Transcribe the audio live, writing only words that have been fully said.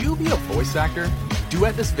be a voice actor?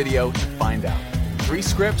 Duet this video to find out. 3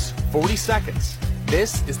 scripts, 40 seconds.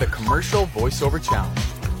 This is the Commercial Voiceover Challenge.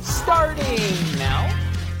 Starting now.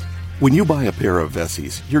 When you buy a pair of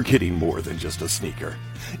Vessies, you're getting more than just a sneaker.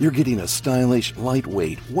 You're getting a stylish,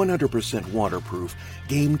 lightweight, 100% waterproof,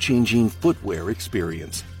 game-changing footwear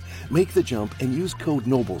experience. Make the jump and use code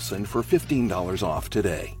NOBLESON for $15 off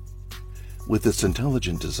today. With its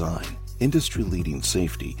intelligent design, industry-leading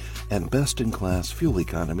safety, and best-in-class fuel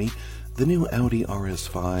economy, the new Audi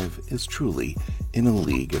RS5 is truly in a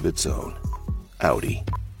league of its own. Audi.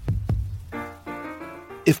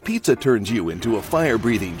 If pizza turns you into a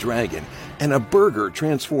fire-breathing dragon and a burger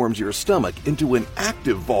transforms your stomach into an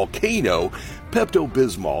active volcano,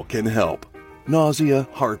 Pepto-Bismol can help. Nausea,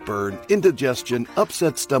 heartburn, indigestion,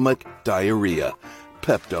 upset stomach, diarrhea.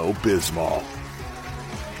 Pepto-Bismol.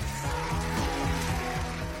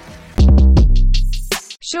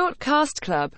 Short Cast Club